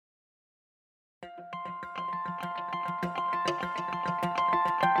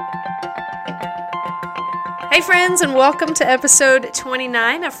Hey friends, and welcome to episode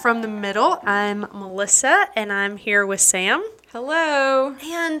 29 of From the Middle. I'm Melissa, and I'm here with Sam. Hello.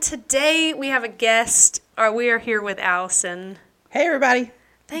 And today we have a guest. We are here with Allison. Hey everybody.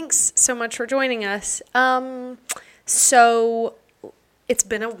 Thanks so much for joining us. So it's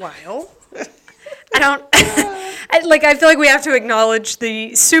been a while. I feel like we have to acknowledge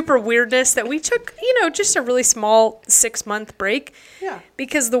the super weirdness that we took, just a really small 6-month break. Yeah.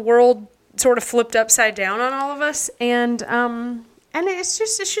 Because the world sort of flipped upside down on all of us, and it's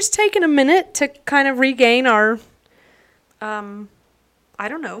just taken a minute to kind of regain our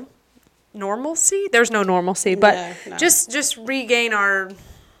normalcy. There's no normalcy, but No. just regain our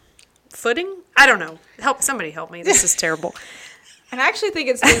footing. I don't know. Somebody help me. This is terrible. And I actually think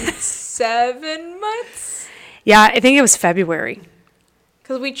it's been 7 months. Yeah, I think it was February.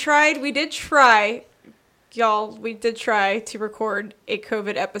 Because we did try to record a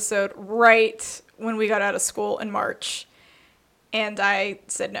COVID episode right when we got out of school in March. And I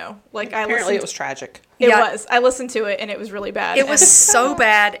said no. Apparently it was tragic. It was. I listened to it and it was really bad. It was so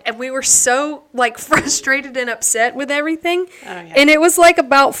bad, and we were so frustrated and upset with everything. Oh, yeah. And it was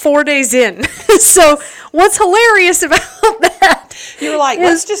about 4 days in. So what's hilarious about that? You were like,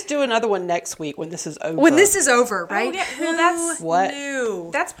 let's just do another one next week when this is over. When this is over, right? Oh, yeah. Well,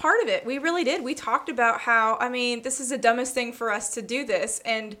 What? that's part of it. We really did. We talked about how, this is the dumbest thing for us to do this,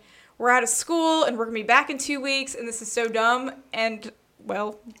 and we're out of school, and we're going to be back in 2 weeks, and this is so dumb, and,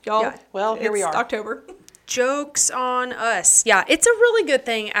 well, y'all, Yeah. Well, here we it's are. October. Joke's on us. Yeah, it's a really good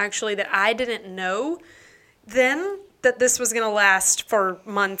thing, actually, that I didn't know then that this was going to last for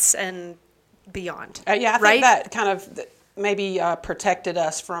months and beyond. I right? think that kind of maybe protected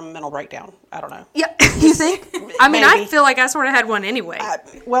us from mental breakdown. I don't know. Yeah, you think? I Maybe. feel like I sort of had one anyway.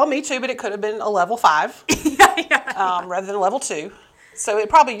 Well, me too, but it could have been a level 5 rather than a level 2. So you're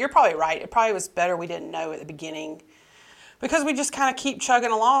probably right. It probably was better we didn't know at the beginning, because we just kind of keep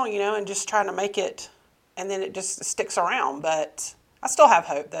chugging along, and just trying to make it, and then it just sticks around. But I still have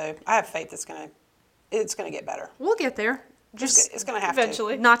hope, though. I have faith it's gonna get better. We'll get there. It's gonna have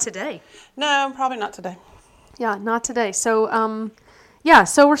Eventually. Not today. to. No, probably not today. Yeah, not today. So,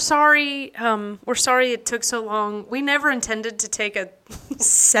 so we're sorry. We're sorry it took so long. We never intended to take a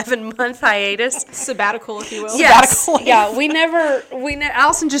 7-month hiatus. Sabbatical, if you will. Yes. Sabbatical. Yeah,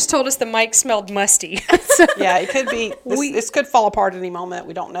 Allison just told us the mic smelled musty. So, Yeah, it could be. This could fall apart at any moment.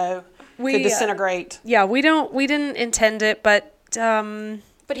 We don't know. Could disintegrate. yeah, we didn't intend it, but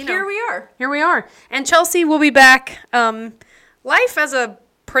But here we are. Here we are. And Chelsea will be back. Life as a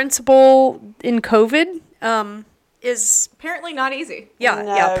principal in COVID is Apparently not easy.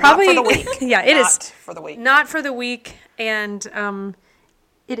 No, probably not for the week. Yeah, it is Not for the week. not for the weak, and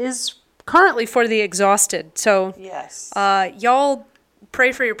it is currently for the exhausted. So Yes. y'all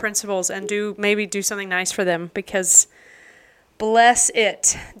pray for your principals and maybe do something nice for them, because bless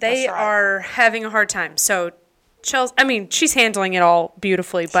it, they That's right. are having a hard time. So Chelsea, she's handling it all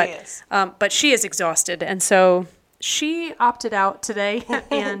beautifully, but She is. but she is exhausted, and so she opted out today,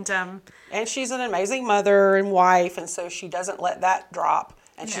 and And she's an amazing mother and wife, and so she doesn't let that drop.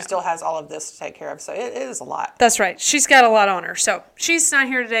 And she still has all of this to take care of. So it is a lot. that's right. She's got a lot on her. So she's not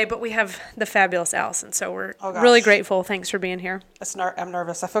here today, but we have the fabulous Allison. So we're Oh, gosh. really grateful. Thanks for being here. I'm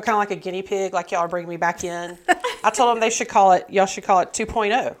nervous. I feel kind of like a guinea pig, like y'all are bringing me back in. I told them y'all should call it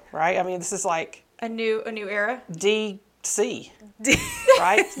 2.0, right? This is like A new era. DC,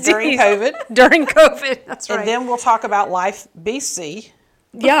 right? During COVID. During COVID. That's right. And then we'll talk about life BC,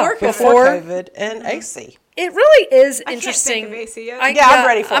 yeah, before COVID, and AC. It really is I interesting. can't think of AC yet. I'm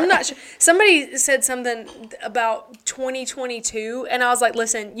ready for I'm it. not sure. Somebody said something about 2022, and I was like,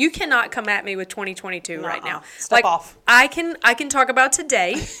 "Listen, you cannot come at me with 2022 right now. Step off. I can talk about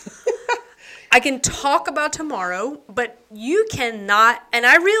today. I can talk about tomorrow, but you cannot." And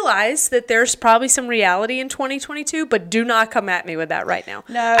I realize that there's probably some reality in 2022, but do not come at me with that right now.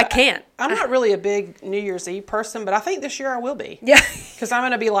 No, I can't. I'm not really a big New Year's Eve person, but I think this year I will be. Yeah. Because I'm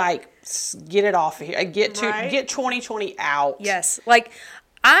going to be like, get it off of here. Get 2020 out. Yes.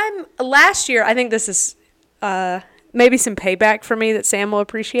 Last year, I think this is maybe some payback for me that Sam will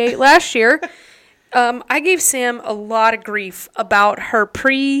appreciate. Last year, I gave Sam a lot of grief about her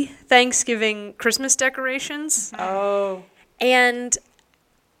pre-Thanksgiving Christmas decorations. Oh. And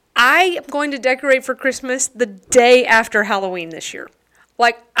I am going to decorate for Christmas the day after Halloween this year.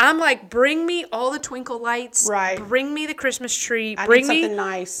 Bring me all the twinkle lights. Right. Bring me the Christmas tree. I Bring need me something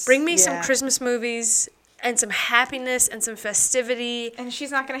nice. Bring me some Yeah. Christmas movies and some happiness and some festivity. And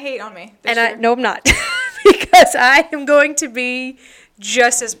she's not going to hate on me. No, I'm not. Because I am going to be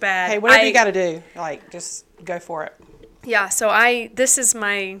just as bad. Hey, whatever you got to do, just go for it. Yeah, so this is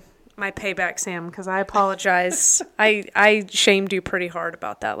my my payback, Sam, because I apologize. I shamed you pretty hard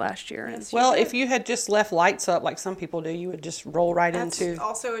about that last year. And Well, if you had just left lights up like some people do, you would just roll right That's into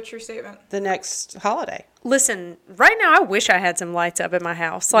also a true statement. the next holiday. listen, right now I wish I had some lights up in my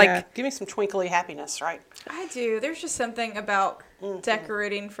house. Like, Yeah, give me some twinkly happiness, right? I do. There's just something about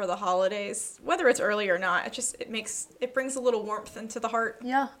decorating for the holidays, whether it's early or not. It brings a little warmth into the heart.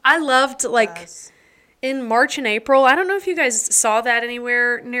 yeah, I loved like. Yes. In March and April, I don't know if you guys saw that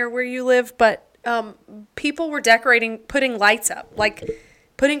anywhere near where you live, but people were decorating, putting lights up, like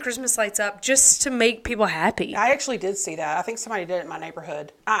putting Christmas lights up just to make people happy. I actually did see that. I think somebody did it in my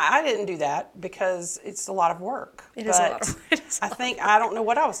neighborhood. I didn't do that because it's a lot of work. It is a lot of- it is a I think I don't know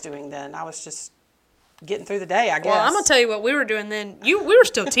what I was doing then. I was just getting through the day, I guess. Well, I'm gonna tell you what we were doing then. We were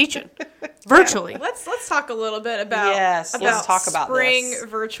still teaching virtually. Let's talk a little bit about Yes, let's talk about spring this.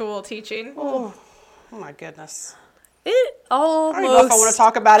 virtual teaching. Oh my goodness. It almost. I don't even know if I want to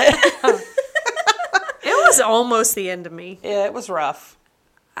talk about it. It was almost the end of me. Yeah, it was rough.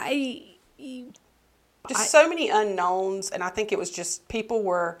 Just so many unknowns, and I think it was just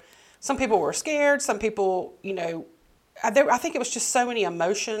some people were scared, some people, I think it was just so many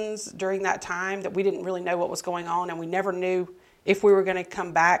emotions during that time that we didn't really know what was going on, and we never knew if we were going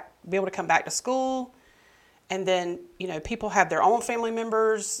to be able to come back to school. And then, people had their own family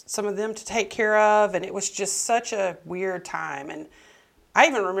members, some of them to take care of, and it was just such a weird time. And I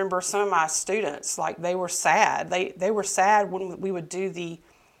even remember some of my students, like they were sad. They were sad when we would do the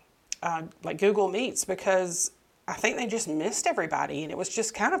like Google Meets because I think they just missed everybody, and it was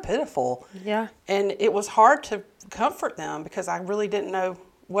just kind of pitiful. Yeah. And it was hard to comfort them because I really didn't know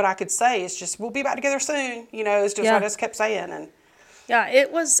what I could say. It's just, we'll be back together soon. It's just Yeah. what I just kept saying. And Yeah, it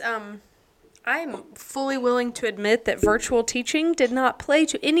was. I'm fully willing to admit that virtual teaching did not play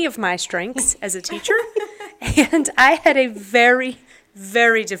to any of my strengths as a teacher, and I had a very,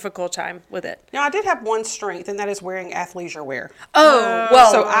 very difficult time with it. now I did have one strength, and that is wearing athleisure wear. Oh,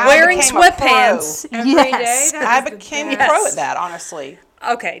 well, So I wearing became a pro. sweatpants. Every Yes. day? That I is the became a best. pro at that, honestly.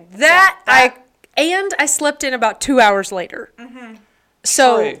 Okay, I slept in about 2 hours later.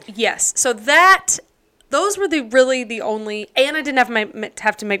 So True. yes, so those were the only, and I didn't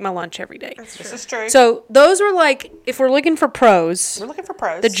have to make my lunch every day. This is true. So those were like, if we're looking for pros, we're looking for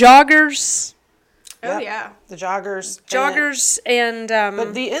pros. the joggers, Oh, Yep. yeah. The joggers. and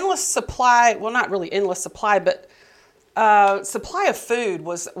But the endless supply, well, not really endless supply, but supply of food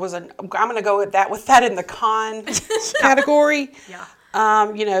I'm going to go with that in the con category. Yeah.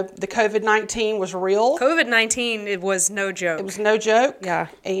 The COVID-19 was real. COVID-19, it was no joke. It was no joke. Yeah.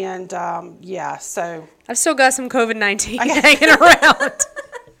 And so I've still got some COVID-19 hanging around.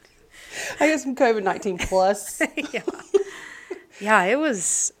 I got some COVID-19 plus. Yeah. Yeah, it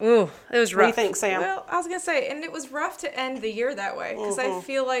was rough. What do you think, Sam? Well, I was going to say, and it was rough to end the year that way because Mm-hmm. I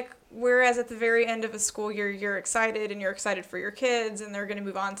feel like whereas at the very end of a school year, you're excited and you're excited for your kids and they're going to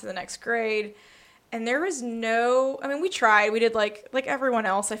move on to the next grade. And there was we tried. We did like everyone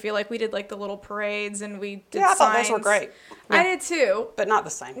else. I feel like we did like the little parades and we did I thought those were signs. great. I did too. But not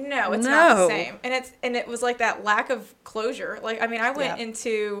the same. No, it's not No. the same. And it was like that lack of closure. Like, I went Yeah.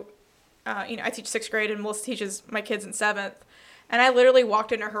 into, I teach 6th grade and Melissa teaches my kids in 7th. And I literally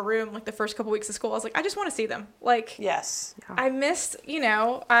walked into her room like the first couple weeks of school. I was like, I just want to see them. Like, Yes. I missed,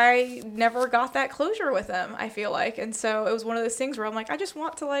 I never got that closure with them, I feel like. And so it was one of those things where I'm like, I just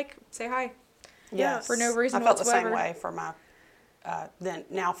want to like say hi. Yes. for no reason I felt whatsoever. the same way for my then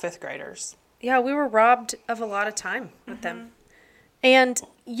now 5th graders. Yeah, we were robbed of a lot of time with them. And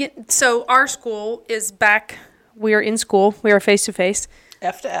so our school is back. We are in school. We are face-to-face.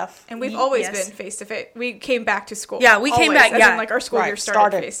 F to F. And we've always Yes. been face to face. We came back to school. Yeah, we came Always, back, as yeah. in, like our school Right, year started.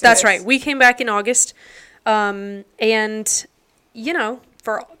 started face to That's face. right. We came back in August. And,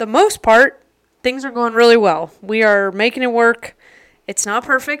 for the most part, things are going really well. We are making it work. It's not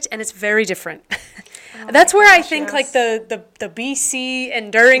perfect, and it's very different. That's where I think, yes. like, the BC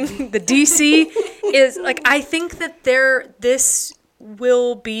and during the DC is, like, I think that this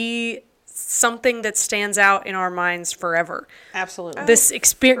will be something that stands out in our minds forever. Absolutely. This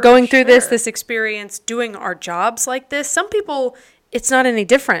going through sure. this experience, doing our jobs like this. Some people, it's not any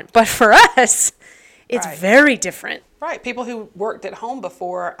different, but for us, it's Right. very different. Right. People who worked at home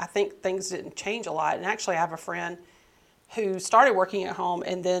before, I think things didn't change a lot. And actually, I have a friend who started working at home,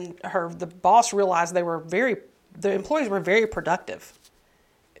 and then the boss realized the employees were very productive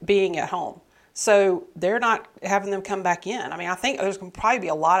being at home. So they're not having them come back in. I think there's going to probably be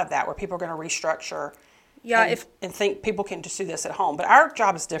a lot of that where people are going to restructure Yeah, and think people can just do this at home. But our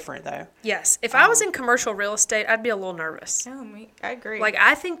job is different, though. Yes. If I was in commercial real estate, I'd be a little nervous. Oh, I agree. Like,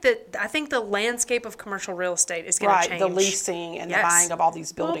 I think the landscape of commercial real estate is going to change. The leasing and the Yes. buying of all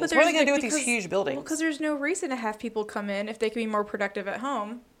these Well, buildings. but What are they going to there's, do with these huge buildings? Well, because there's no reason to have people come in if they can be more productive at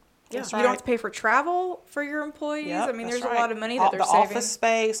home. That's You right. don't have to pay for travel for your employees. Yep, I mean, that's there's right. a lot of money All that they're the saving. office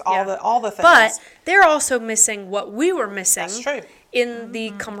space, Yeah. all the things. But they're also missing what we were missing. That's true. In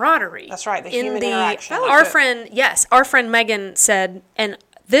the camaraderie. That's right, the in human the, interaction. Our friend Megan said, and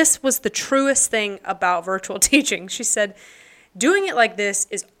this was the truest thing about virtual teaching. She said, doing it like this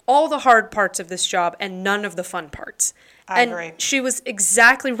is all the hard parts of this job and none of the fun parts. I And agree. she was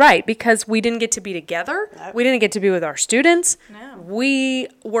exactly right, because we didn't get to be together. Nope. We didn't get to be with our students. No. We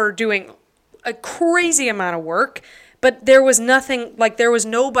were doing a crazy amount of work, but there was nothing, like there was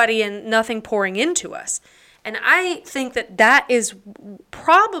nobody and nothing pouring into us. And I think that is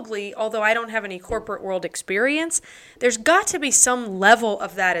probably, although I don't have any corporate world experience, there's got to be some level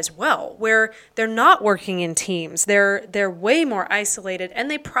of that as well, where they're not working in teams. They're way more isolated, and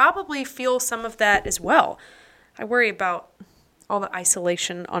they probably feel some of that as well. I worry about all the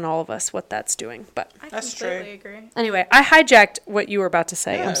isolation on all of us, what that's doing. But I That's completely true. agree. anyway, I hijacked what you were about to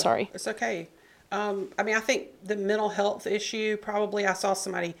say. No, I'm sorry. It's okay. I mean, I think the mental health issue, probably I saw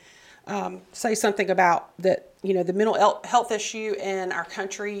somebody say something about that, the mental health issue in our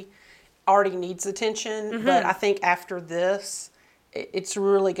country already needs attention. Mm-hmm. But I think after this, it's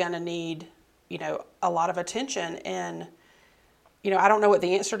really going to need, a lot of attention. And, I don't know what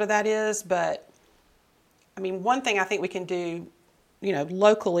the answer to that is, but I mean, one thing I think we can do,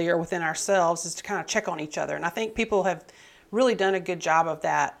 locally or within ourselves is to kind of check on each other. And I think people have really done a good job of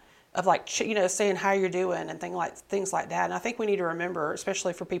that, of like, saying how you're doing and things like that. And I think we need to remember,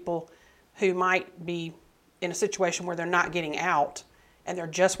 especially for people who might be in a situation where they're not getting out and they're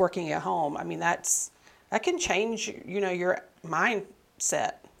just working at home. I mean, that can change, your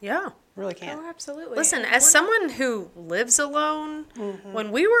mindset. Yeah. Really can. Oh, absolutely. Listen, And as we're someone who lives alone,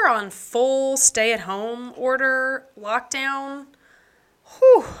 when we were on full stay-at-home order lockdown,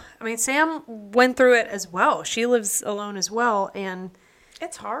 I mean, Sam went through it as well. She lives alone as well, and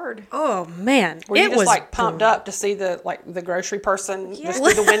it's hard. oh man, Were you it just was like pumped up to see the grocery person Yeah. just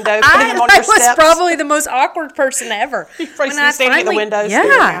through the window, putting them on I your was steps? probably the most awkward person ever. Probably standing at the window, staring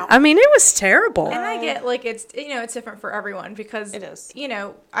yeah, out. I mean, it was terrible. And I get like it's it's different for everyone because It is.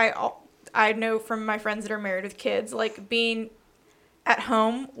 I know from my friends that are married with kids, like being at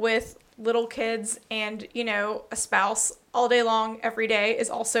home with little kids and a spouse all day long every day is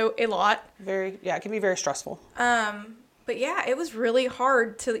also a lot. It can be very stressful. But yeah, it was really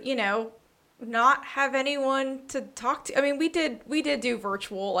hard to not have anyone to talk to. I mean, we did do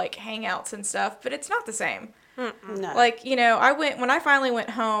virtual like hangouts and stuff, but it's not the same. No. Like, when I finally went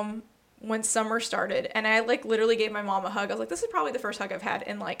home when summer started and I like literally gave my mom a hug. I was like, this is probably the first hug I've had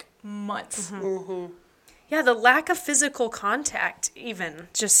in like months. Yeah, the lack of physical contact, even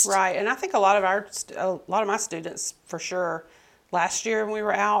just Right, and I think a lot of my students, for sure, last year when we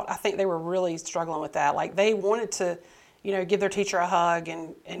were out, I think they were really struggling with that. Like they wanted to, give their teacher a hug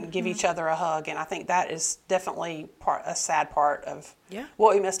and give each other a hug, and I think that is definitely a sad part of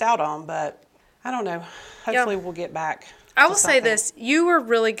what we missed out on. But I don't know. Hopefully, we'll get back. I to will say something. this: you were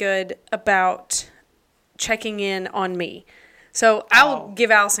really good about checking in on me. So I'll give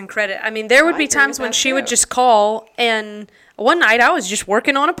Allison credit. I mean, there would I be agree times with when that, she would too. just call, and one night I was just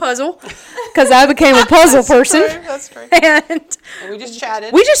working on a puzzle because I became a puzzle person, That's true. and And we just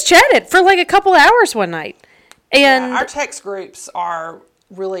chatted. we just chatted for like a couple hours one night. And Our text groups are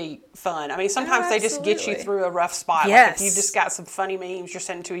really fun. I mean, sometimes they just get you absolutely. through a rough spot. Like Yes. if you just got some funny memes you're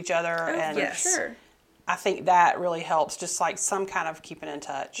sending to each other, and yes. Sure. I think that really helps. Just like some kind of keeping in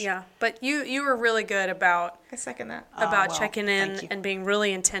touch. yeah, but you were really good about I second that. about well, checking thank in you. and being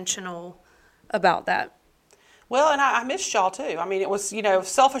really intentional about that. Well, and I missed y'all too. I mean, it was,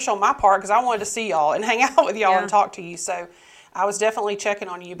 selfish on my part because I wanted to see y'all and hang out with y'all Yeah. and talk to you. So I was definitely checking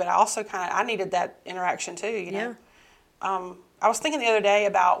on you, but I also I needed that interaction too, Yeah. I was thinking the other day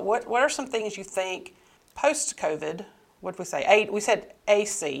about what are some things you think post-COVID, what did we say? We said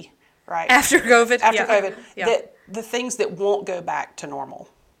AC, right? After COVID, After yeah. COVID, Yeah. that the things that won't go back to normal.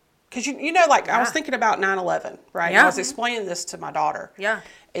 Because, I was thinking about 9/11, right? And Yeah. I was explaining this to my daughter. Yeah.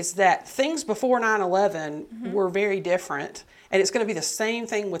 Is that things before 9/11 were very different. And it's going to be the same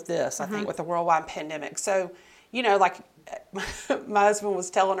thing with this, I think, with the worldwide pandemic. So, like my husband was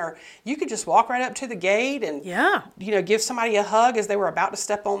telling her, you could just walk right up to the gate and, Yeah. give somebody a hug as they were about to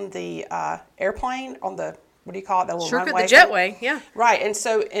step on the airplane, on the, what do you call it, the little Sure could runway the thing? jetway, yeah. Right. And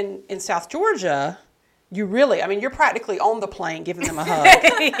so in South Georgia, You really, I mean, you're practically on the plane giving them a hug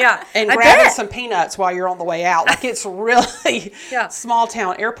Yeah. and I grabbing bet. some peanuts while you're on the way out. Like, it's really Yeah. small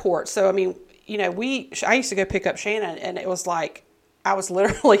town airport. So, I mean, you know, I used to go pick up Shannon, and it was like I was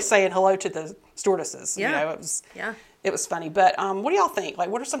literally saying hello to the stewardesses. Yeah. You know, it was funny. But what do y'all think? Like,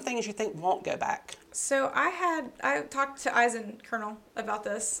 what are some things you think won't go back? So I talked to Eisen Colonel about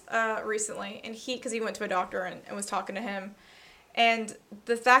this recently, and because he went to a doctor and was talking to him, and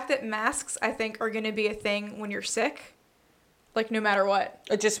the fact that masks, I think, are going to be a thing when you're sick, like no matter what.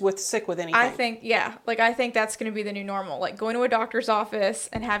 Just sick with anything. I think I think that's going to be the new normal. Like going to a doctor's office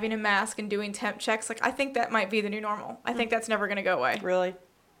and having a mask and doing temp checks. Like I think that might be the new normal. I think that's never going to go away. Really?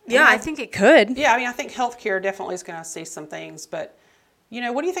 Yeah, I think it could. Yeah, I mean, I think healthcare definitely is going to see some things, but you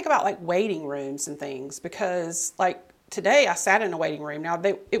know, what do you think about like waiting rooms and things? Because like today, I sat in a waiting room. Now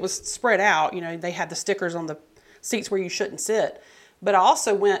it was spread out. You know, they had the stickers on the seats where you shouldn't sit. But I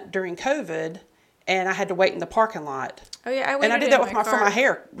also went during COVID, and I had to wait in the parking lot. Oh yeah, and I did that with for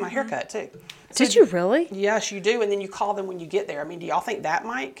my haircut too. So Did you really? Yes, you do, and then you call them when you get there. I mean, do y'all think that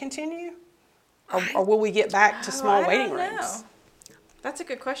might continue, or will we get back to small waiting rooms? That's a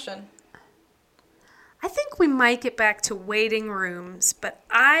good question. I think we might get back to waiting rooms, but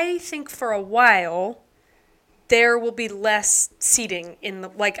I think for a while there will be less seating in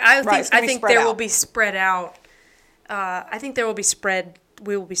the I think there will be spread out. I think there will be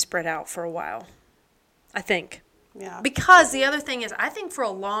we will be spread out for a while. I think. Yeah. Because the other thing is, I think for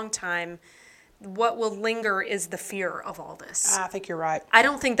a long time, what will linger is the fear of all this. I think you're right. I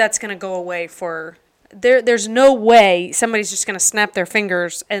don't think that's going to go away for... There's no way somebody's just going to snap their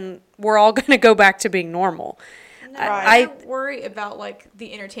fingers and we're all going to go back to being normal. No, I worry about like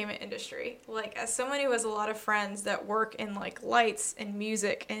the entertainment industry. Like as someone who has a lot of friends that work in like lights and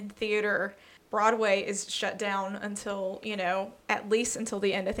music and theater, Broadway is shut down until, you know, at least until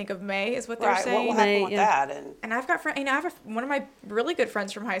the end, I think, of May is what they're saying. What will happen with that? And I've got one of my really good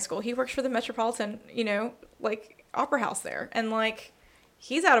friends from high school. He works for the Metropolitan, you know, like opera house there, and like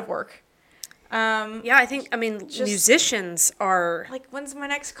he's out of work. Musicians are like, when's my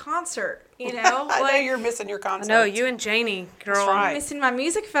next concert? You know, I know you're missing your concert. No, you and Janie, girl. That's right. I'm missing my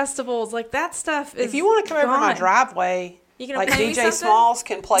music festivals. Like that stuff is. If you want to come over my driveway, you can like play me DJ something? Smalls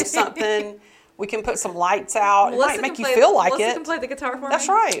can play something. We can put some lights out. It might make you feel like Melissa it. can play the guitar for me. That's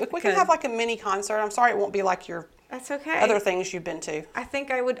right. We can have like a mini concert. I'm sorry it won't be like your That's okay. other things you've been to. I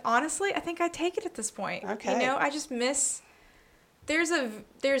think I'd take it at this point. Okay. You know, I just miss. There's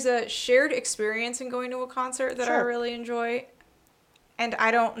a shared experience in going to a concert that I Sure. really enjoy, and I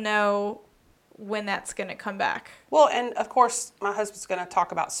don't know when that's going to come back. Well, and of course, my husband's going to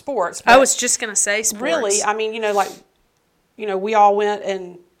talk about sports. I was just going to say sports. Really, I mean, we all went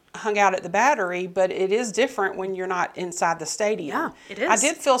and hung out at the Battery, but it is different when you're not inside the stadium. Yeah, it is. I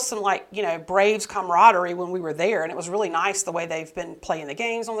did feel some Braves camaraderie when we were there, and it was really nice the way they've been playing the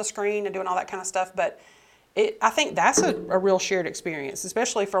games on the screen and doing all that kind of stuff. But I think that's a real shared experience,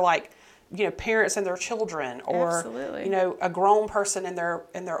 especially for parents and their children, or Absolutely. A grown person and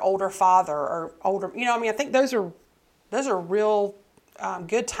their older father or older. I think those are real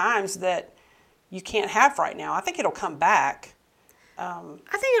good times that you can't have right now. I think it'll come back.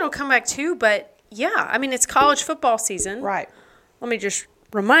 I think it'll come back too, but yeah, I mean, it's college football season. Right. Let me just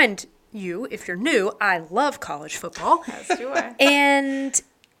remind you, if you're new, I love college football. As do I. And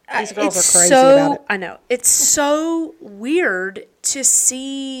These girls it's are crazy so, about it. I know. It's so weird to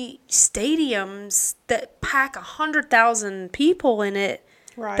see stadiums that pack 100,000 people in it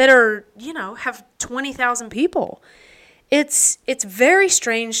Right. that are, have 20,000 people. It's very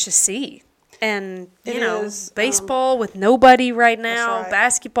strange to see. And, It is, baseball with nobody right now. right.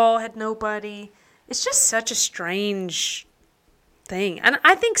 Basketball had nobody. It's just such a strange thing. And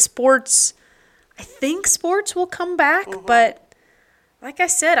I think sports will come back, but like I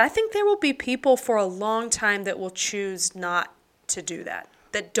said, I think there will be people for a long time that will choose not to do that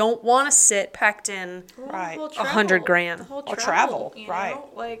don't want to sit packed in Right. 100 grand. The whole Or travel, you right. know?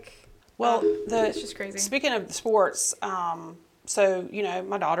 Like, Well, it's just crazy. Speaking of sports, so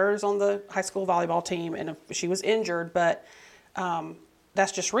my daughter is on the high school volleyball team, and she was injured, but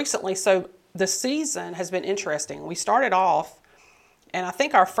that's just recently. So the season has been interesting. We started off, and I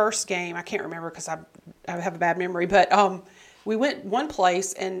think our first game, I can't remember because I have a bad memory, but we went one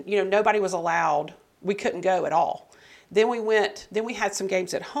place, and nobody was allowed. We couldn't go at all. Then we had some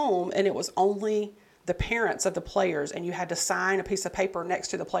games at home, and it was only the parents of the players, and you had to sign a piece of paper next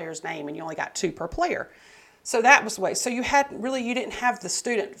to the player's name, and you only got 2 per player. So that was the way. So you didn't have the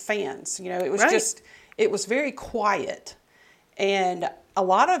student fans. It was Right. it was very quiet. And a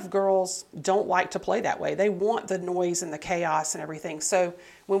lot of girls don't like to play that way. They want the noise and the chaos and everything. So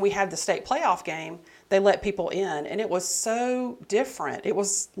when we had the state playoff game, they let people in, and it was so different. It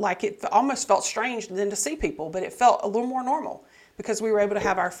was like it almost felt strange then to see people, but it felt a little more normal because we were able to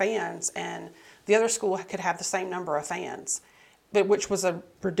have our fans, and the other school could have the same number of fans, but which was a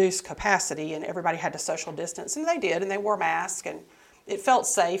reduced capacity, and everybody had to social distance, and they did, and they wore masks, and it felt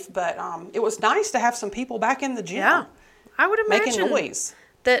safe. But it was nice to have some people back in the gym. Yeah. I would imagine making noise.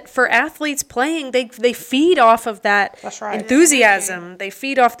 That for athletes playing, they feed off of that That's right. enthusiasm. They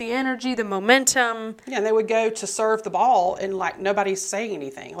feed off the energy, the momentum. Yeah, and they would go to serve the ball, and like nobody's saying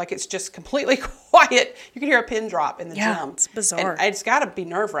anything. Like it's just completely quiet. You can hear a pin drop in the gym. It's bizarre. And it's got to be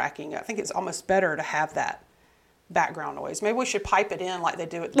nerve-wracking. I think it's almost better to have that background noise. Maybe we should pipe it in like they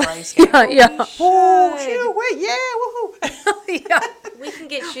do at the Braves game. Yeah. Oh, shoot, wait, yeah, woohoo. Yeah. We can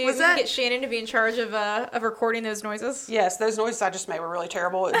get Shannon to be in charge of recording those noises. Yes, those noises I just made were really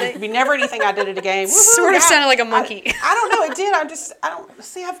terrible. It would be never anything I did at a game. Woohoo, Sort of sounded like a monkey. I don't know. It did. I've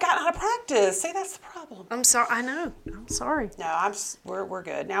gotten out of practice. See, that's the problem. I'm sorry. I know. I'm sorry. No, we're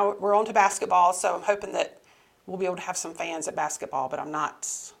good. Now we're on to basketball, so I'm hoping that we'll be able to have some fans at basketball, but I'm not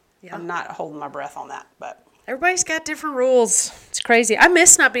holding my breath on that. But Everybody's got different rules. It's crazy. I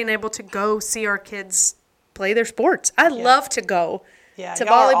miss not being able to go see our kids play their sports. I love to go to y'all are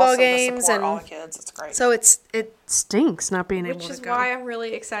volleyball awesome to games support and all the kids. It's great. so it stinks not being able Which to is go. why I'm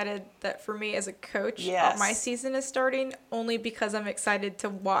really excited that for me as a coach, Yes. my season is starting only because I'm excited to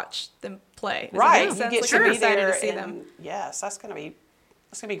watch them play. Does that Right, make you sense? get Like, to I'm be excited there, to see and them. yes, that's gonna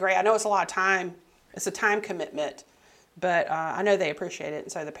be great. I know it's a lot of time. It's a time commitment, but I know they appreciate it,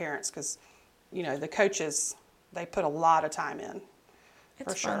 and so the parents, because the coaches, they put a lot of time in.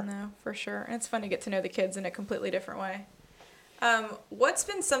 It's for fun sure. though, for sure. And it's fun to get to know the kids in a completely different way. What's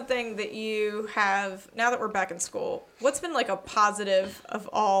been something that you have, now that we're back in school, what's been like a positive of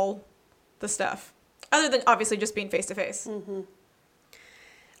all the stuff? Other than obviously just being face to face.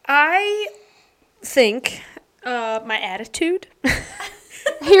 I think my attitude.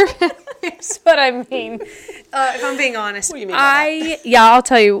 Here's what I mean. If I'm being honest, What do you mean by I'll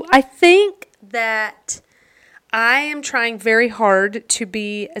tell you. I think that I am trying very hard to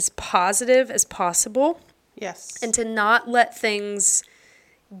be as positive as possible Yes. and to not let things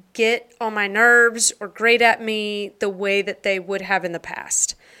get on my nerves or grate at me the way that they would have in the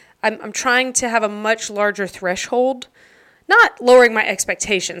past. I'm trying to have a much larger threshold, not lowering my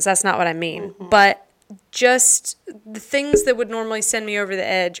expectations, that's not what I mean, but just the things that would normally send me over the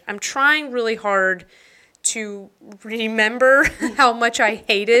edge. I'm trying really hard to remember how much I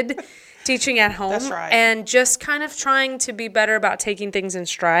hated teaching at home. That's right. And just kind of trying to be better about taking things in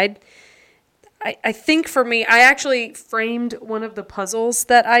stride. I think for me, I actually framed one of the puzzles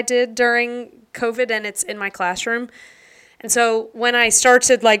that I did during COVID, and it's in my classroom. And so when I start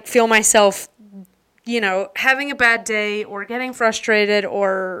to feel myself, having a bad day or getting frustrated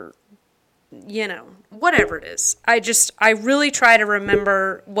or, whatever it is, I really try to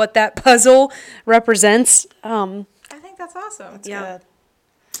remember what that puzzle represents. I think that's awesome. Yeah. Good.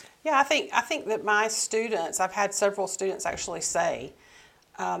 Yeah, I think that my students, I've had several students actually say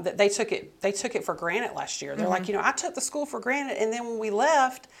that they took it for granted last year. They're like, I took the school for granted, and then when we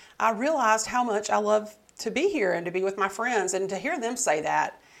left, I realized how much I love to be here and to be with my friends, and to hear them say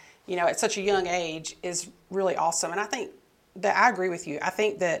that, at such a young age is really awesome. And I think that I agree with you. I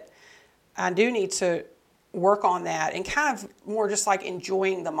think that I do need to work on that and kind of more just like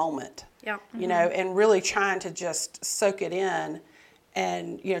enjoying the moment. Yeah. And really trying to just soak it in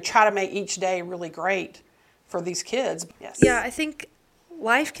and, try to make each day really great for these kids. Yes. Yeah, I think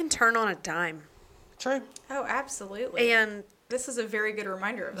life can turn on a dime. True. Oh, absolutely. And this is a very good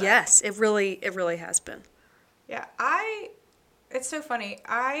reminder of that. yes, it really has been. Yeah, it's so funny.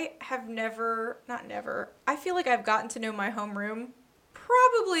 I have I feel like I've gotten to know my homeroom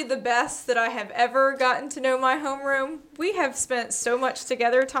probably the best that I have ever gotten to know my homeroom. We have spent so much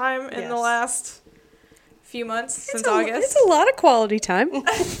together time in the Yes. last few months since August. It's a lot of quality time.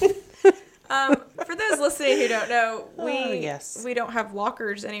 For those listening who don't know, we don't have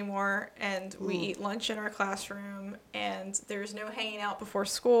lockers anymore, and we eat lunch in our classroom, and there's no hanging out before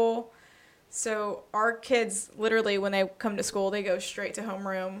school. So our kids, literally, when they come to school, they go straight to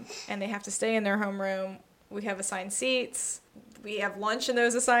homeroom, and they have to stay in their homeroom. We have assigned seats. We have lunch in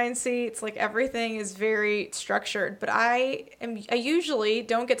those assigned seats. Like, everything is very structured. But I usually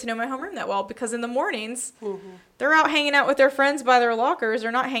don't get to know my homeroom that well, because in the mornings, they're out hanging out with their friends by their lockers.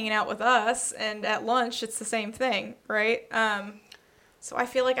 They're not hanging out with us. And at lunch, it's the same thing, right? So I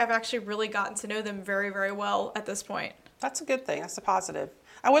feel like I've actually really gotten to know them very, very well at this point. That's a good thing. That's a positive.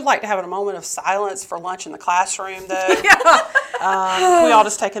 I would like to have a moment of silence for lunch in the classroom, though. Can we all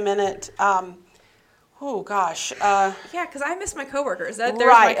just take a minute? Oh gosh. Yeah, because I miss my coworkers. There's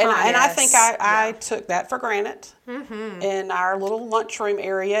Right, my con. and I think I Yeah. took that for granted in our little lunchroom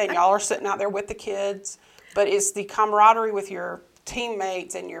area, and y'all are sitting out there with the kids. But it's the camaraderie with your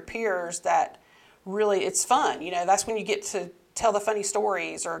teammates and your peers that really, it's fun. You know, that's when you get to tell the funny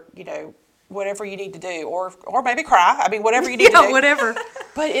stories, or whatever you need to do, or maybe cry. I mean, whatever you need to do. whatever.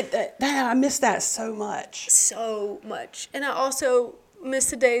 But I miss that so much. So much. And I also miss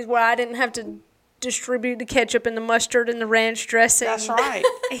the days where I didn't have to distribute the ketchup and the mustard and the ranch dressing. That's right.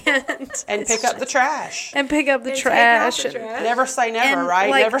 And pick up the trash. And pick up the And take trash. out the trash. Never say never, And, right?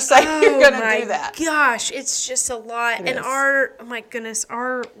 like, Never say you're oh going to my do that. Gosh, it's just a lot. It And is. oh my goodness,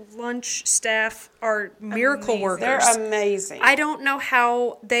 our lunch staff are miracle Amazing. workers. They're amazing. I don't know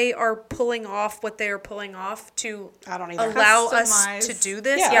how they are pulling off what they are pulling off to I don't either. allow Customize. us to do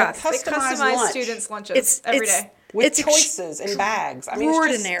this. Yeah, Yeah, They Customized customize lunch. students' lunches every day. With it's choices and bags. I mean, it's just-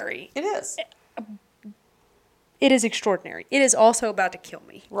 extraordinary. it is. It is extraordinary. It is also about to kill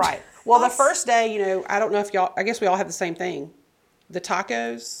me. Right. Well, the first day, I don't know if I guess we all have the same thing. The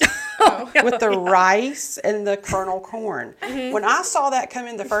tacos with the rice and the kernel corn. When I saw that come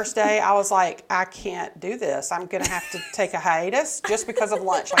in the first day, I was like, I can't do this. I'm going to have to take a hiatus just because of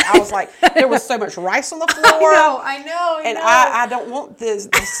lunch. Like, I was like, there was so much rice on the floor. I know. And I don't want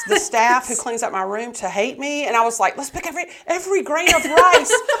the staff who cleans up my room to hate me. And I was like, let's pick every grain of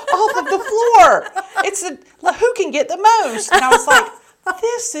rice off of the floor. Who can get the most? And I was like,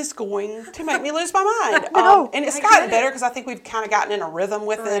 this is going to make me lose my mind. And it's gotten better because I think we've kind of gotten in a rhythm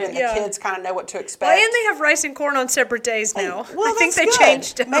with it, and the Yeah. kids kind of know what to expect. Well, and they have rice and corn on separate days now. Well, I think that's they good.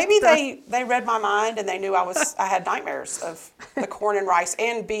 changed it. Maybe they read my mind and they knew I had nightmares of the corn and rice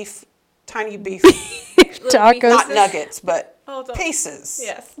and beef, tiny beef, tacos. not nuggets, but Oh, don't- pieces.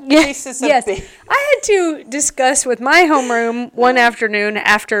 Yes. Pieces of beef. I had to discuss with my homeroom one afternoon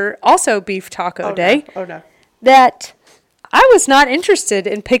after also beef taco day Oh no. that I was not interested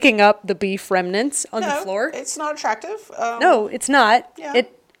in picking up the beef remnants on the floor. It's not attractive. No, it's not. Yeah.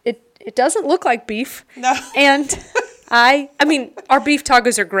 It doesn't look like beef. No. And I mean, our beef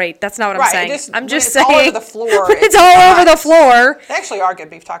tacos are great. That's not what I'm Right, saying. I'm when just it's saying. all over the floor, It's all over the nice. floor. They actually are good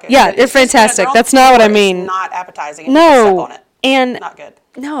beef tacos. Yeah, but they're it's just fantastic. they're on That's the not what I floor, it's mean. not appetizing. And people step No. on it. And Not good.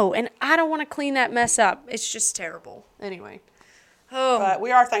 no, and I don't want to clean that mess up. It's just terrible. Anyway. Oh, But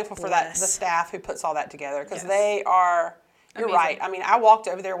we are thankful for the bless. staff who puts all that together, because Yes. they are. You're Amazing. right. I mean, I walked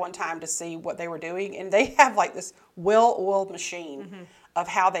over there one time to see what they were doing, and they have like this well-oiled machine of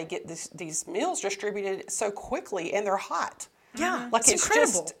how they get these meals distributed so quickly, and they're hot. yeah, Like it's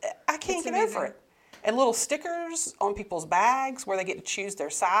incredible. just, I can't It's get amazing. over it. And little stickers on people's bags where they get to choose their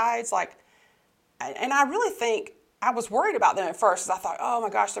sides. Like, and I really think I was worried about them at first, because I thought, oh my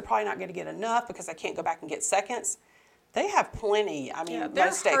gosh, they're probably not going to get enough because they can't go back and get seconds. They have plenty. I mean, Yeah, they're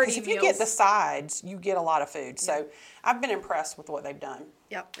most days. hearty Because if you get meals. the sides, you get a lot of food. So I've been impressed with what they've done.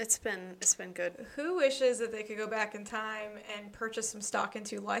 Yep, it's been good. Who wishes that they could go back in time and purchase some stock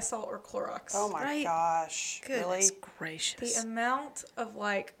into Lysol or Clorox? Oh my Right. gosh. Goodness Really? gracious. The amount of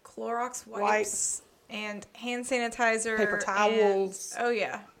like Clorox wipes, Wipes. and hand sanitizer, Paper towels. and- oh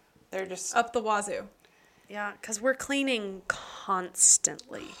yeah, They're just, up the wazoo, Yeah, because we're cleaning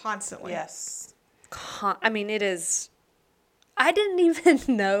constantly. constantly. yes. I mean, it is. I didn't even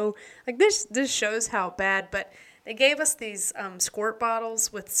know. Like this shows how bad. But they gave us these squirt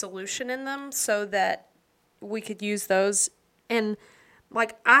bottles with solution in them so that we could use those. And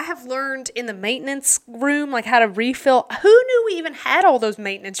like I have learned in the maintenance room, like how to refill. Who knew we even had all those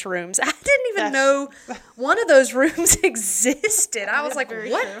maintenance rooms? I didn't even know one of those rooms existed. I was like, very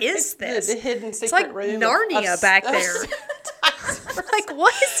what true. is this? The hidden It's secret like room. Narnia back there. Like,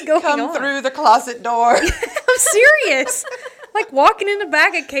 what is going Come on? through the closet door. I'm serious. Like walking in the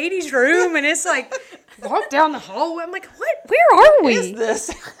back of Katie's room, and it's like walk down the hallway. I'm like, what? Where are we? Is this?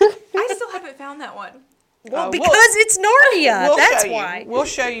 I still haven't found that one. Well, because it's Narnia. We'll That's show you. why. We'll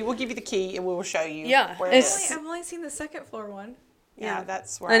show you. We'll give you the key, and we'll show you. Yeah, where it it's- is. I've only seen the second floor one. Yeah,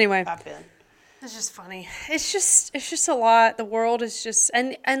 that's where Anyway. I've been. It's just funny. It's just a lot. The world is just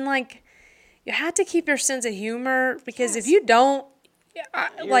and like you have to keep your sense of humor because if you don't,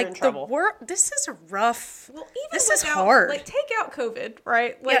 You're like in the trouble. world. This is a rough. Well, even This is without- hard. Like, take out COVID,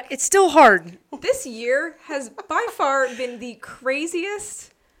 right? Yeah, Like, it's still hard. this year has by far been the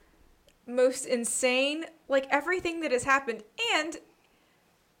craziest, most insane, like everything that has happened. And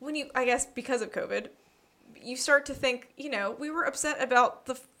when you, I guess because of COVID, you start to think, we were upset about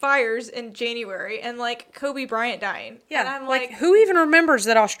the fires in January and like Kobe Bryant dying. Yeah, And I'm like who even remembers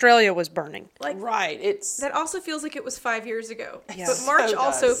that Australia was burning? like Right. It's that also feels like it was 5 years ago. Yeah. But March So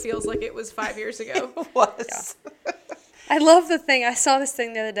also does. feels like it was 5 years ago. was. I love the thing. I saw this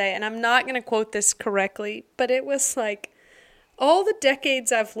thing the other day, and I'm not going to quote this correctly, but it was like, all the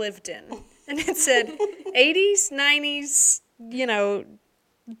decades I've lived in. And it said 80s, 90s, you know,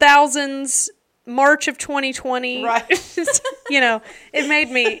 thousands, March of 2020. Right. You know, it made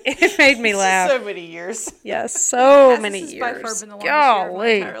me laugh. So many years. Yes, so Yes, many this has years. by far been the longest year of my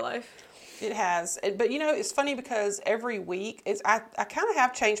Golly. entire life. It has. But, you know, it's funny because every week, I kind of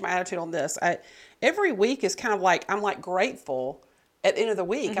have changed my attitude on this. Every week is kind of like, I'm like grateful at the end of the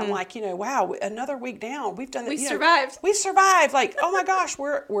week. I'm like, you know, wow, another week down. We've done it. We survived. We survived. Like, oh my gosh,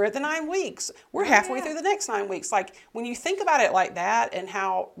 we're at the 9 weeks. We're halfway through the next 9 weeks. Like, when you think about it like that and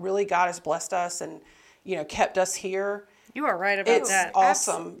how really God has blessed us and, you know, kept us here. You are right about It's that.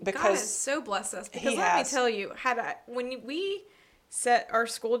 awesome God because has so blessed us. Because He let me has. tell you, when we set our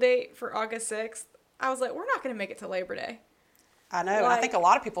school date for August 6th, I was like, we're not going to make it to Labor Day. I know, and I think a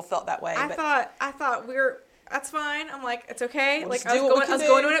lot of people felt that way. I But thought that's fine. I'm like, it's okay. We'll Like just I do was what we going, I was can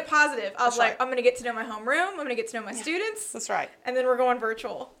going do. to it positive. I was That's like, right. I'm going to get to know my homeroom. I'm going to get to know my students. that's right. And then we're going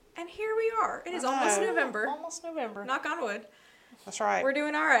virtual. And here we are. It is almost know. November. Almost November. Knock on wood. That's right. We're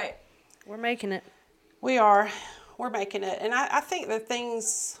doing all right. We're making it. We are. We're making it. And I think that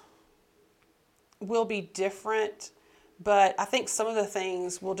things will be different, but I think some of the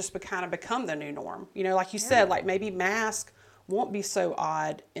things will just kind of become the new norm. You know, like you said, like maybe mask won't be so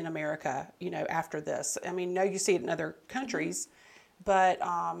odd in America, you know, after this. I mean, no, you see it in other countries, but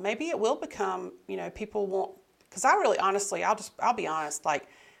maybe it will become, you know, people won't, because I really honestly, I'll be honest, like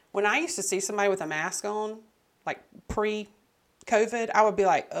when I used to see somebody with a mask on, like pre-COVID, I would be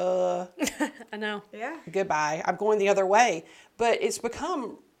like, I know. Yeah. goodbye. I'm going the other way. But it's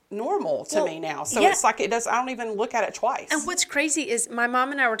become normal to me now. So yeah. it's like I don't even look at it twice. And what's crazy is my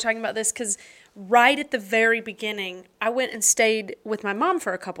mom and I were talking about this because right at the very beginning, I went and stayed with my mom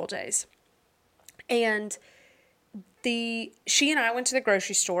for a couple days. And she and I went to the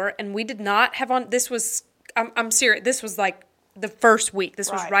grocery store and we did not have on, I'm serious, this was like the first week.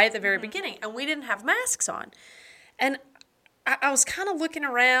 This was Right. right at the very beginning. And we didn't have masks on. And I was kind of looking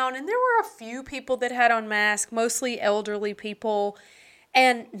around and there were a few people that had on masks, mostly elderly people.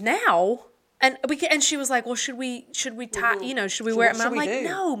 And now, and she was like, well, should we tie, you know, should we wear it? And what I'm should like, we do?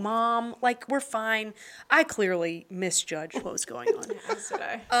 no, Mom, like, we're fine. I clearly misjudged what was going on. As did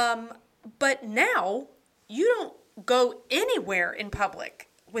I. But now, you don't go anywhere in public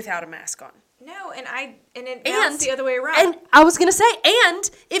without a mask on. No, now it's the other way around. And I was gonna say, and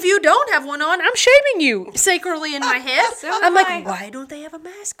if you don't have one on, I'm shaming you sacredly in my head. So I'm am like, I. why don't they have a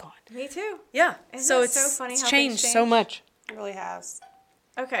mask on? Me too. Yeah. Isn't So that it's so funny it's how changed things so change? much. It really has.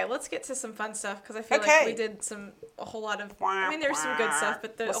 Okay, let's get to some fun stuff because I feel Okay. like we did a whole lot of. I mean, there's some good stuff,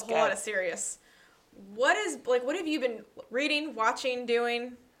 but there's Let's a whole lot go. of serious. What have you been reading, watching,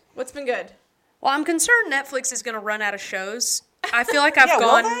 doing? What's been good? Well, I'm concerned Netflix is gonna run out of shows. I feel like I've Yeah, will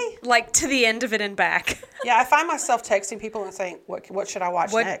gone they? like to the end of it and back. Yeah, I find myself texting people and saying, what should I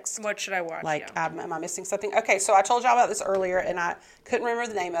watch next? What should I watch? Like, Yeah. am I missing something? Okay, so I told y'all about this earlier, and I couldn't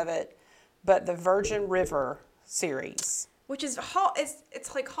remember the name of it, but the Virgin River series. Which is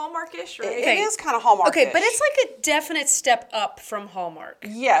it's like Hallmarkish, right? It is kind of Hallmark. Okay, but it's like a definite step up from Hallmark.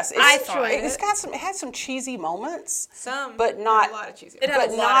 Yes, I it's, thought it's got it had some cheesy moments, some, but not a lot of cheesy. It had but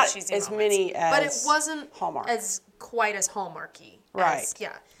a lot not of cheesy as moments. many as But it wasn't Hallmark. as quite as Hallmarky. Right.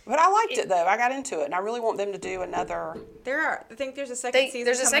 Yeah. But I liked it though. I got into it, and I really want them to do another. I think there's a second season.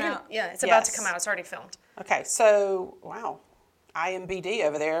 There's a coming second. out. Yeah, it's about to Yes. come out. It's already filmed. Okay, so wow, IMBD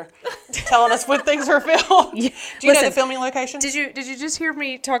over there telling us when things are filmed. Do you know Listen, the filming locations? Did you just hear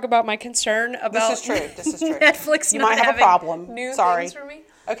me talk about my concern about This is true. This is true. Netflix You not might have a having problem. New Sorry. things for me?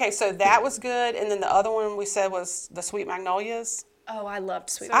 Okay, so that was good, and then the other one we said was the Sweet Magnolias. Oh, I loved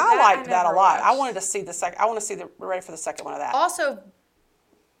Sweet. So- I that liked I that a never lot. I watched. wanted to see the second. I want to see ready for the second one of that. Also,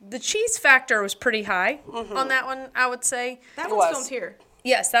 the cheese factor was pretty high Mm-hmm. on that one. I would say. That It one's was. filmed here.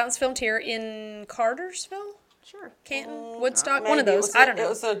 Yes, that was filmed here in Cartersville, Sure. Canton, Woodstock. One of Maybe it those. was I don't know. It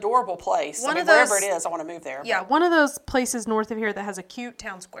was an adorable place. One I mean, of those- wherever it is, I want to move there. Yeah, one of those places north of here that has a cute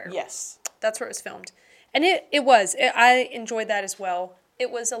town square. Yes. That's where it was filmed. And it was. I enjoyed that as well. It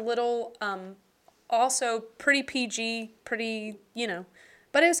was a little, also pretty PG, pretty,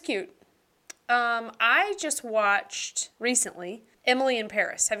 but it was cute. I just watched recently Emily in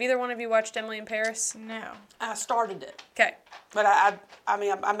Paris. Have either one of you watched Emily in Paris? No. I started it, Okay. but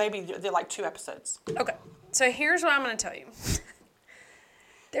I maybe did like 2 episodes. Okay. So here's what I'm going to tell you.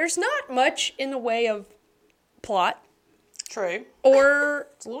 There's not much in the way of plot True. or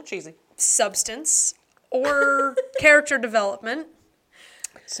It's a little cheesy. substance or character development.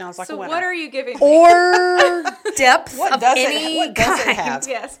 Sounds like a So winner. what are you giving me? Or depth What of does any it? What does it kind. have?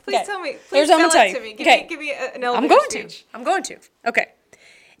 Yes, please Okay. tell me. Here's Please what I'm tell gonna it tell to you. me. Okay. Give me an I'm elevator going speech. to. I'm going to. Okay.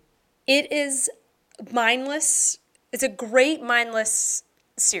 It is mindless. It's a great mindless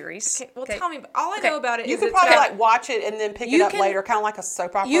series. Okay, well, tell me. All I Okay. know about it You is could it's probably about- like watch it and then pick You it up can- later, kind of like a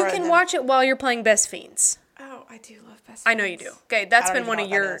soap opera. You and can then- watch it while you're playing Best Fiends. Oh, I do love Best I know you do. Fiends. Okay, that's I don't been even one know of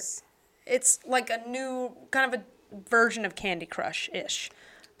what that your. is. It's like a new kind of a version of Candy Crush ish.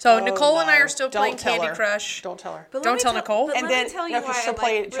 So Oh, Nicole and I no. are still Don't playing tell Candy her. Crush. Don't tell her. But Don't let me tell Nicole. But And let then- me tell you no, 'cause why she'll I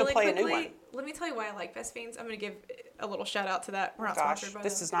play- like she'll really play a new quickly. one. Let me tell you why I like Best Fiends. I'm going to give a little shout out to that. We're not Gosh, sponsored by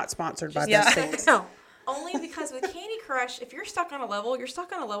this them. is not sponsored by Yeah. Best Fiends. No. Only because with Candy Crush, if you're stuck on a level, you're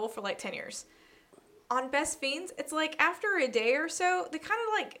stuck on a level for like 10 years. On Best Fiends, it's like after a day or so, they kind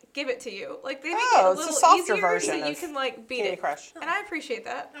of like give it to you. Like they make it a it's a little softer easier version so you of can like beat Candy it. Crush. And I appreciate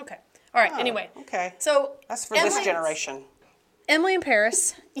that. Okay. All right. Oh, Anyway. okay. So That's for this Emily- generation. Emily in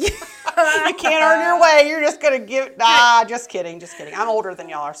Paris. You can't earn your way. You're just gonna give. Nah, just kidding. Just kidding. I'm older than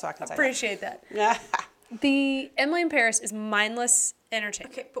y'all are, so I can say Appreciate that. that. The Emily in Paris is mindless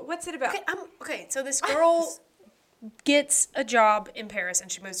entertainment. Okay, but what's it about? Okay, so this girl gets a job in Paris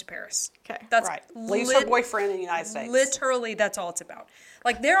and she moves to Paris. Okay. That's Right. Leaves her boyfriend in the United States. Literally, that's all it's about.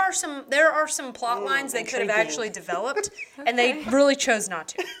 Like there are some plot lines they could have intriguing. actually developed, and they really chose not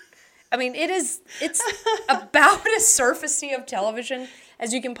to. I mean, it's about as surfacey of television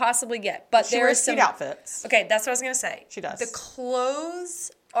as you can possibly get. But She there wears is some cute outfits. Okay, that's what I was gonna say. She does. The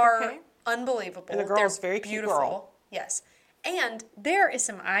clothes are Okay. unbelievable. And the girl They're is very cute beautiful. girl. Yes, and there is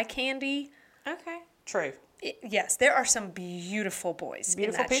some eye candy. Okay. True. Yes, there are some beautiful boys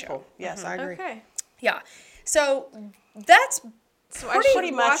Beautiful in that people. show. Yes, I agree. Okay. Yeah, so that's So I should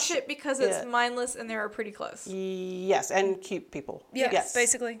Pretty watch much it because it's it. mindless and there are pretty close. Yes, and cute people. yes,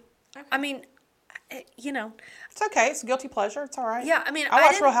 basically. Okay. I mean, you know, It's okay. It's a guilty pleasure. It's all right. Yeah, I mean, I I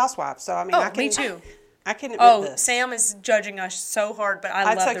watch didn't- Real Housewives, so I mean, Oh, I can. me too. I can admit Oh, this. Sam is judging us so hard, but I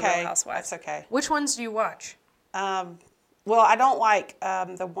That's love the okay. Real Housewives. That's okay. Which ones do you watch? Well, I don't like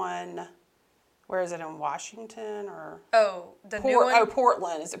the one. Where is it in Washington or Oh, the new one.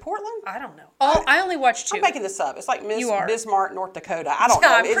 Portland? Is it Portland? I don't know. Oh, I only watch 2. I'm making this up. It's like You are. Bismarck, North Dakota. I don't Yeah,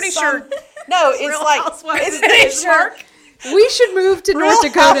 know. I'm It's pretty some- sure- No, it's Real like Housewives it's of Bismarck. We should move to Real North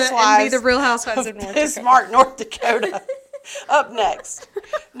Dakota and be Housewives the Real Housewives of North Dakota. Bismarck, North Dakota. Up next.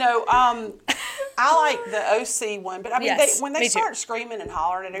 No, I like the OC one, but I mean, Yes, when they me too. start screaming and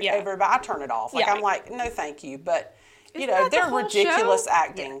hollering at Yeah. everybody, I turn it off. Like Yeah. I'm like, no, thank you. But you Isn't know, that the they're whole ridiculous show?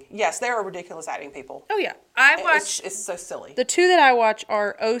 acting. Yes, they are ridiculous acting people. Oh yeah, I It's, watch it's so silly. the 2 that I watch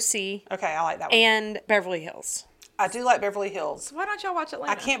are OC Okay, I like that one. and Beverly Hills. I do like Beverly Hills. Why don't y'all watch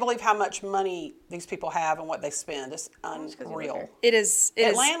Atlanta? I can't believe how much money these people have and what they spend. It's unreal. It is. It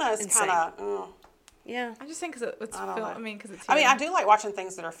Atlanta is insane. kind of. Yeah. I'm just saying because it's film. know. I mean, because it's. I mean, here. I do like watching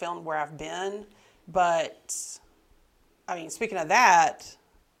things that are filmed where I've been, but I mean, speaking of that,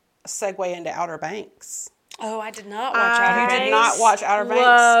 a segue into Outer Banks. Oh, I did not watch Outer I Banks. did not watch Outer Banks.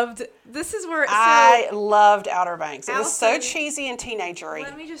 Loved. This is where. I loved Outer Banks. It was so Allison, cheesy and teenagery.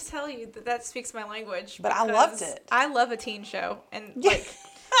 Let me just tell you that speaks my language. But I loved because it. I love a teen show, and like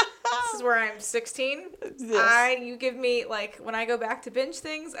this is where I'm 16. Yes. You give me like when I go back to binge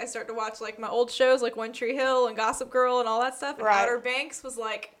things, I start to watch like my old shows like One Tree Hill and Gossip Girl and all that stuff. And Right. Outer Banks was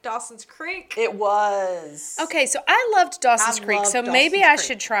like Dawson's Creek. It was. Okay, so I loved Dawson's I Creek, loved so maybe Dawson's I Creek.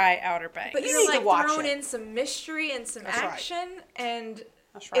 should try Outer Banks. But You you're need to like watch thrown it. in some mystery and some That's right. action, and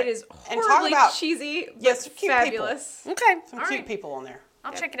That's right. it is And talk horribly about- cheesy, but Yes, cute people. fabulous. Okay, Some all cute right. people on there.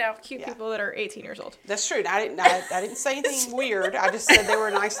 I'll check it out. Cute Yeah. people that are 18 years old. That's true. I didn't say anything weird. I just said they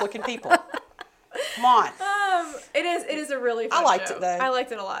were nice looking people. Come on. It is a really fun I liked show. it, though. I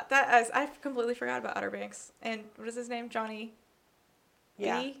liked it a lot. I completely forgot about Outer Banks. And what is his name? Johnny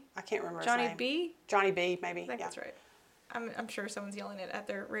Yeah. B? I can't remember Johnny his name. B? Johnny B, maybe. I think Yeah. that's right. I'm sure someone's yelling it at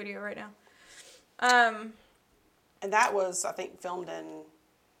their radio right now. And that was, I think, filmed in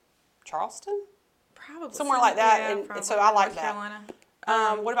Charleston? Probably Somewhere like that, yeah, and probably so I like North that.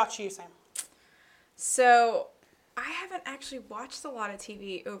 Carolina. What about you, Sam? So I haven't actually watched a lot of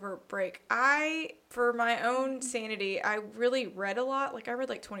TV over break. For my own sanity, I really read a lot. Like I read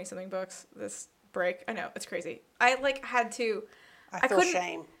like 20 something books this break. I know it's crazy. I like had to. I feel couldn't-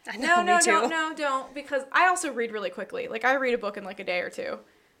 shame. I know, No, me too. don't, because I also read really quickly. Like I read a book in like a day or two.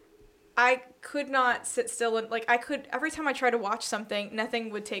 I could not sit still and like every time I tried to watch something, nothing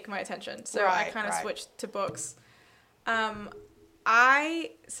would take my attention. So I Right, kind of right. switched to books.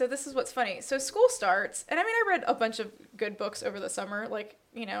 So this is what's funny. So school starts, and I mean I read a bunch of good books over the summer, like,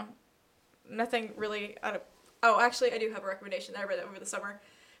 you know, nothing really oh, actually I do have a recommendation that I read over the summer.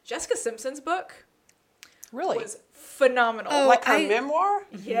 Jessica Simpson's book Really? was phenomenal. Oh, Like her I- memoir?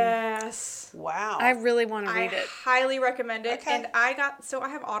 Yes. Wow. I really want to I read it. highly recommend it. Okay. And I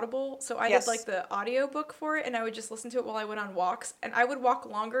have Audible, so I Yes. did like the audio book for it, and I would just listen to it while I went on walks, and I would walk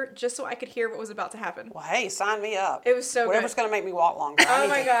longer just so I could hear what was about to happen. Well, hey, sign me up. It was so Whatever's good. going to make me walk longer. I Oh need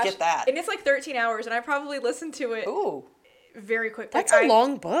my to gosh. get that. And it's like 13 hours, and I probably listened to it Ooh. very quick. That's Like, a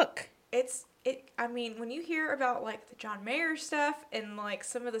long book. I mean, when you hear about like the John Mayer stuff and like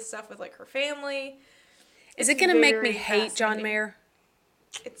some of the stuff with like her family, Is it's it going to make me very hate John fascinating. Mayer?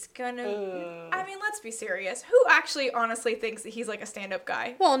 It's gonna. I mean, let's be serious. Who actually honestly thinks that he's like a stand-up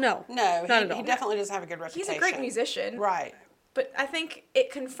guy? Well, no. No, Not at all. he definitely doesn't have a good He's reputation. a great musician, Right. but I think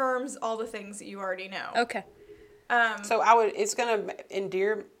it confirms all the things that you already know. Okay. So it's going to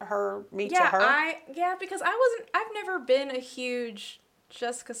endear me to Yeah, her. because I've never been a huge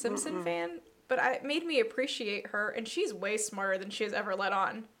Jessica Simpson fan, but it made me appreciate her, and she's way smarter than she has ever let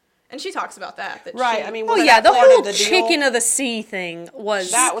on. And she talks about that. Right. She, I mean, Oh, was yeah, that the part whole of the deal? chicken of the sea thing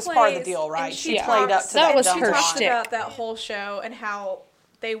was... That was part of the plays- deal, right? and She she played up talks- to that that. was dumb her line. talks shtick. about that whole show and how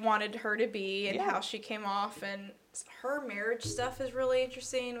they wanted her to be and Yeah. how she came off, and her marriage stuff is really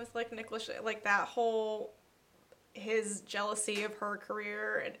interesting with like Nicholas, like that whole his jealousy of her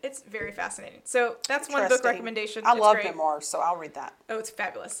career, and it's very fascinating. So that's one book Interesting. recommendation. I It's love great. memoirs, so I'll read that. Oh, it's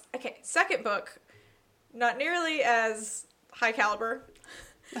fabulous. Okay, second book, not nearly as high caliber,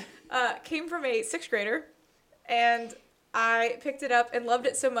 came from a sixth grader, and I picked it up and loved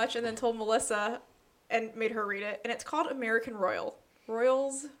it so much, and then told Melissa and made her read it, and it's called American Royal.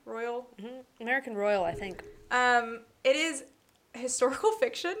 Royal. American Royal, I think. It is historical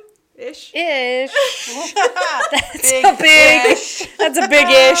fiction-ish. Ish. Big That's a big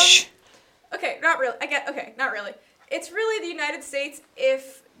ish. Okay, not really. Not really. It's really the United States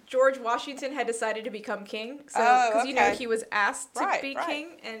if George Washington had decided to become king. So, because you know okay. he was asked to Right, be right. king,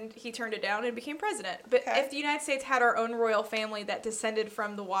 and he turned it down and became president. But Okay. if the United States had our own royal family that descended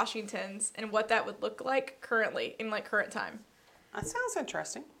from the Washingtons, and what that would look like currently in like current time. That sounds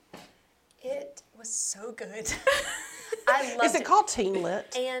interesting. It was so good. I loved Is it called Teen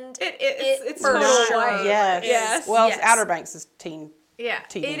Lit? And It's for total sure white. Yes. Yes. Well, Yes. Outer Banks is teen. Yeah,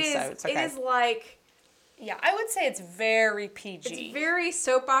 Teen, it is. so it's okay. It is like. yeah, I would say it's very PG. It's very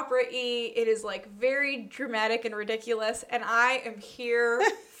soap opera-y. It is like very dramatic and ridiculous, and I am here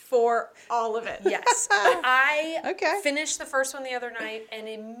for all of it. Yes. I Okay. finished the first one the other night and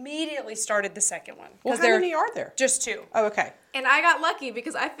immediately started the second one. Well, 'Cause how there many are there? Just two. Oh, okay. And I got lucky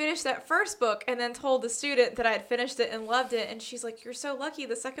because I finished that first book and then told the student that I had finished it and loved it, and she's like, "You're so lucky.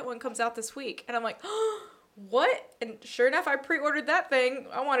 The second one comes out this week." And I'm like, "Oh, what?" And sure enough, I pre-ordered that thing.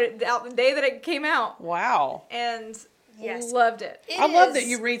 I wanted it out the day that it came out, Wow. and Yes. loved it. It I love that is-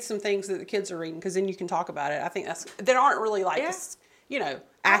 you read some things that the kids are reading because then you can talk about it. I think that aren't really like, Yeah.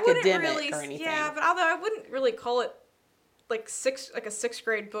 I wouldn't academic or anything. Yeah, but although I wouldn't really call it like a sixth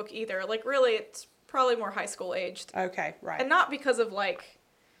grade book either. Like really, it's probably more high school aged, Okay, right. and not because of like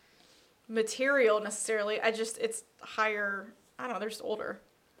material necessarily. It's higher. I don't know. They're just older.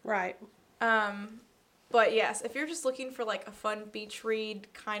 Right. But yes, if you're just looking for like a fun beach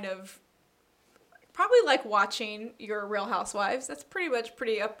read, kind of, probably like watching your Real Housewives. That's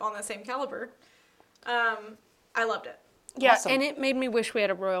pretty up on the same caliber. I loved it. Yeah, Awesome. and it made me wish we had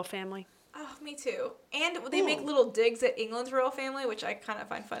a royal family. Oh, me too. And they make little digs at England's royal family, which I kind of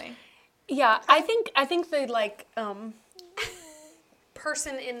find funny. Yeah, I think the like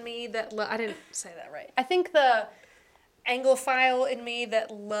person in me that I didn't say that right. I think the Anglophile in me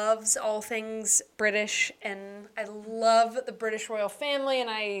that loves all things British, and I love the British royal family, and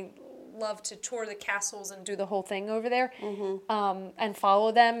I love to tour the castles and do the whole thing over there, and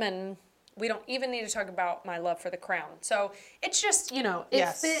follow them. And we don't even need to talk about my love for the crown. So it's just, it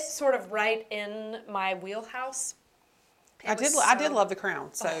Yes. fit sort of right in my wheelhouse. I did love The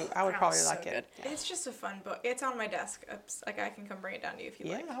Crown, so I would Crown's probably so like it. It's just a fun book. It's on my desk. Like I can come bring it down to you if you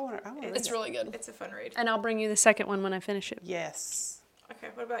Yeah, like. I want to read It's it. really good. It's a fun read. And I'll bring you the second one when I finish it. Yes. Okay,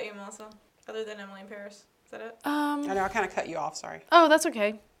 what about you, Melissa? Other than Emily in Paris, is that it? I know I kind of cut you off, sorry. Oh, that's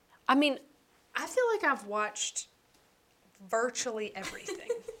okay. I mean, I feel like I've watched virtually everything.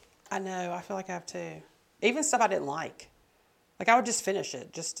 I know, I feel like I have too. Even stuff I didn't like. Like I would just finish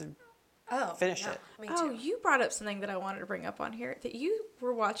it just to finish it. Me too. Oh, you brought up something that I wanted to bring up on here. That you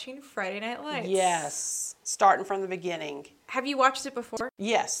were watching Friday Night Lights. Yes. Starting from the beginning. Have you watched it before?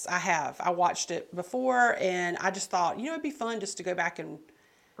 Yes, I have. I watched it before and I just thought, it'd be fun just to go back and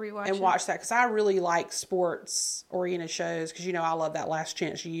Rewatch and it? watch that because I really like sports oriented shows because I love that Last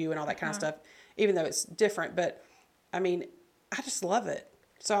Chance U and all that kind of stuff, even though it's different. But I mean, I just love it.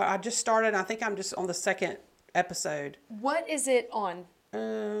 So I just started. I think I'm just on the second episode. What is it on?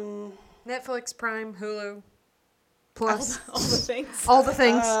 Netflix, Prime, Hulu, Plus, All the things. all the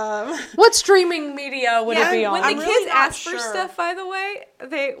things. What streaming media would it be on? When the I'm kids really not ask for sure. stuff, by the way,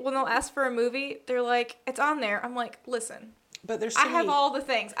 when they'll ask for a movie, they're like, "It's on there." I'm like, "Listen, But there's I too have many. all the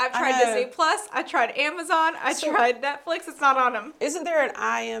things. I've I tried know. Disney Plus. I tried Amazon. I tried Netflix. It's not on them." Isn't there an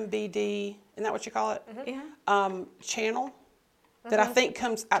IMBD? Isn't that what you call it? Yeah. Channel that I think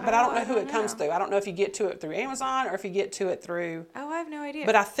comes, but I don't know who it comes through. I don't know if you get to it through Amazon or if you get to it through. Oh, I have no idea.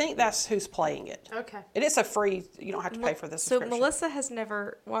 But I think that's who's playing it. Okay. And it's a free. You don't have to pay for this so subscription. Melissa has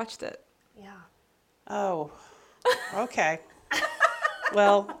never watched it. Yeah. Oh, okay.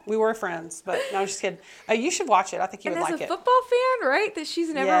 Well, we were friends, but no, I'm just kidding. You should watch it. I think you And would as like a it. football fan, right? That she's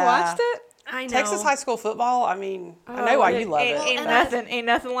never Yeah. watched it. I know. Texas high school football. I mean, I know why you love it. Ain't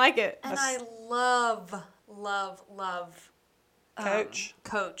nothing like it. And I love Coach.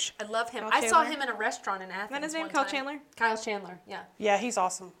 Coach. I love him. Kyle I saw Chandler? him in a restaurant in Athens. Isn't that his name, one Kyle time. Chandler? Kyle Chandler, yeah. Yeah, he's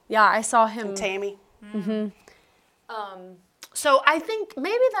awesome. Yeah, I saw him. Tammy. So I think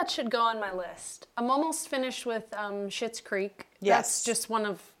maybe that should go on my list. I'm almost finished with Schitt's Creek. Yes. That's just one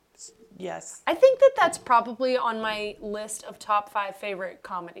of... Yes. I think that's probably on my list of top 5 favorite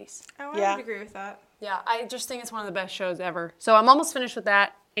comedies. Oh, I Yeah. would agree with that. Yeah, I just think it's one of the best shows ever. So I'm almost finished with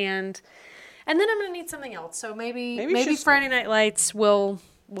that, and then I'm gonna need something else. So maybe just- Friday Night Lights will.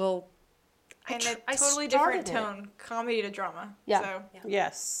 And a I totally started different it. tone, comedy to drama. Yeah. So Yeah.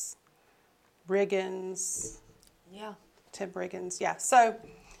 Yes. Riggins. Yeah. Tim Riggins. Yeah. So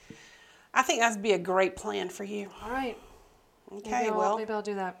I think that'd be a great plan for you. All right. Okay. Well, maybe I'll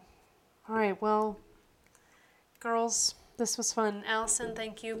do that. All right. Well, girls, this was fun. Allison,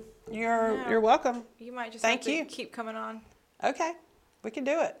 thank you. you're welcome. you might just Thank have to you. keep coming on. Okay. We can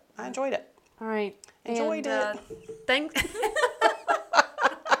do it. I enjoyed it. All right. Enjoyed it. Thank.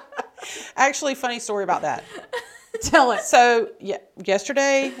 Actually, funny story about that. Tell it. So, yeah,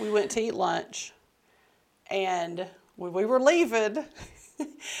 yesterday we went to eat lunch, and when we were leaving,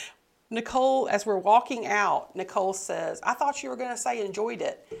 Nicole, as we're walking out, Nicole says, "I thought you were going to say enjoyed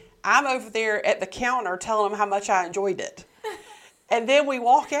it." I'm over there at the counter telling them how much I enjoyed it. And then we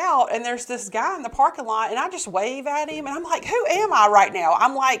walk out, and there's this guy in the parking lot, and I just wave at him, and I'm like, who am I right now?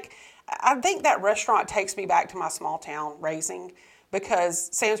 I'm like, I think that restaurant takes me back to my small town raising, because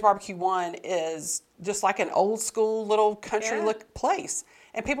Sam's Barbecue 1 is just like an old school little country Yeah. look place.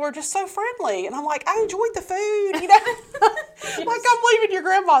 And people are just so friendly. And I'm like, I enjoyed the food, you know? Like I'm leaving your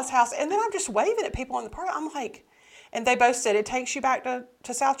grandma's house. And then I'm just waving at people in the park. I'm like, and they both said it takes you back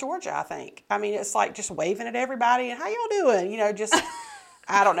to South Georgia, I think. I mean, it's like just waving at everybody and how y'all doing? You know, just,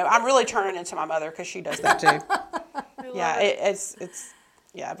 I don't know. I'm really turning into my mother because she does that too. Yeah, it's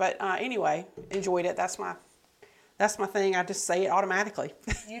yeah. But anyway, enjoyed it. That's my thing. I just say it automatically.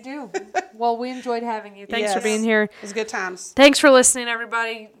 You do. Well, we enjoyed having you. Thanks Yes. for being here. It was good times. Thanks for listening,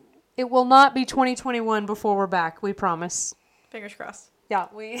 everybody. It will not be 2021 before we're back. We promise. Fingers crossed. Yeah,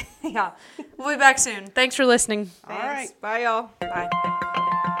 we'll be back soon. Thanks for listening. All right. Thanks. Bye, y'all. Bye.